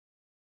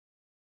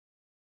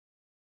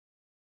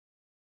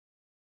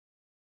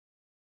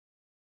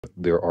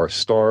there are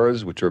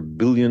stars which are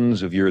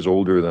billions of years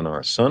older than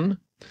our sun.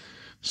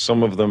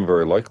 Some of them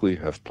very likely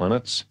have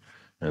planets,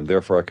 and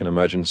therefore I can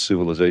imagine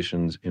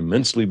civilizations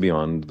immensely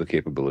beyond the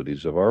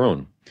capabilities of our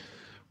own.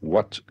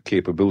 What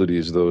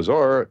capabilities those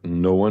are,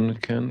 no one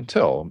can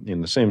tell,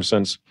 in the same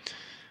sense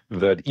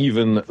that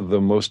even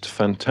the most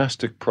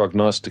fantastic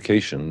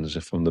prognostications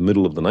from the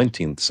middle of the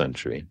 19th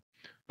century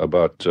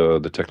about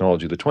the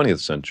technology of the 20th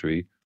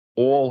century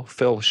all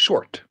fell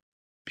short.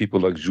 People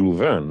like Jules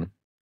Verne,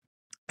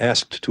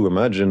 asked to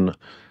imagine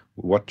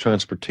what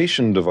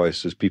transportation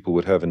devices people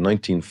would have in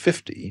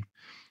 1950,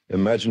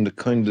 imagined a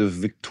kind of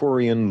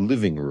Victorian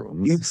living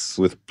room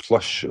with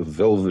plush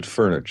velvet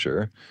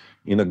furniture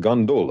in a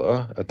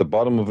gondola at the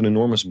bottom of an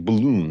enormous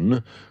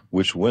balloon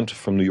which went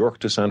from New York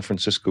to San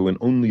Francisco in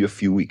only a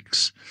few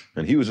weeks.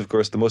 And he was, of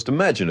course, the most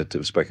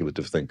imaginative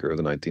speculative thinker of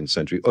the 19th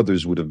century.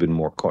 Others would have been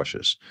more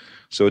cautious.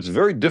 So it's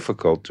very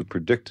difficult to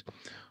predict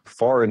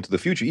far into the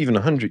future, even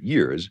 100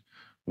 years,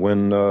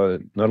 when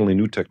not only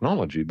new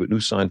technology, but new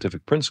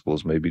scientific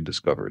principles may be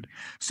discovered.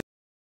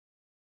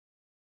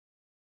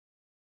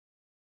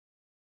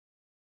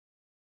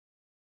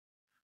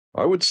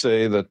 I would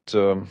say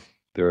that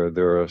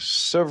there are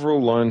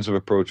several lines of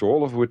approach,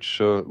 all of which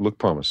look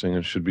promising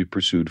and should be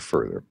pursued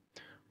further.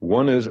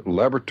 One is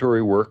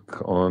laboratory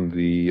work on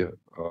the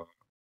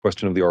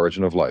question of the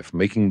origin of life,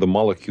 making the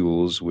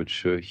molecules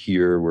which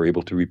here were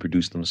able to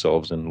reproduce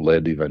themselves and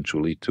led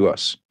eventually to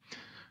us.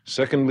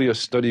 Secondly, a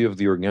study of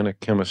the organic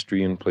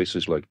chemistry in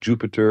places like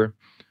Jupiter,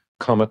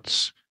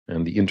 comets,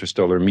 and the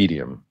interstellar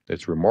medium.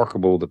 It's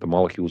remarkable that the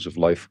molecules of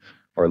life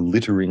are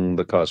littering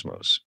the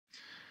cosmos.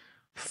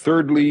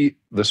 Thirdly,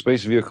 the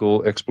space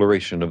vehicle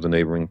exploration of the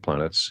neighboring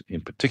planets,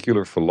 in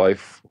particular for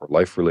life or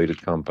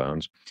life-related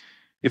compounds.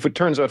 If it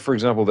turns out, for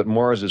example, that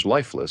Mars is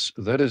lifeless,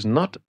 that is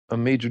not a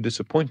major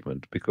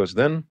disappointment, because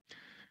then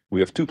we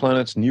have two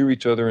planets near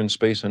each other in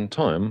space and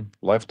time,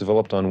 life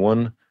developed on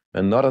one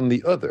and not on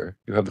the other.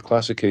 You have the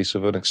classic case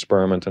of an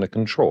experiment and a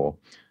control.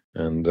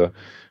 And it'd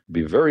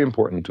be very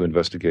important to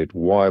investigate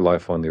why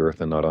life on the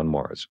Earth and not on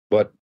Mars.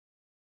 But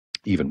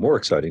even more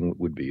exciting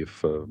would be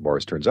if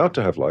Mars turns out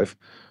to have life,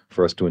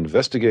 for us to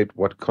investigate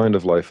what kind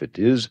of life it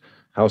is,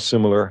 how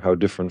similar, how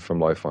different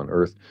from life on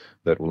Earth.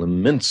 That will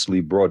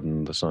immensely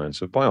broaden the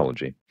science of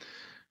biology.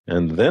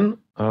 And then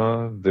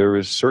there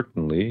is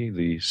certainly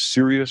the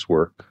serious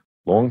work,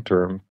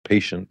 long-term,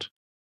 patient,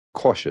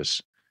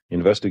 cautious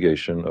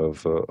investigation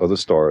of other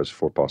stars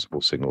for possible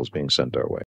signals being sent our way.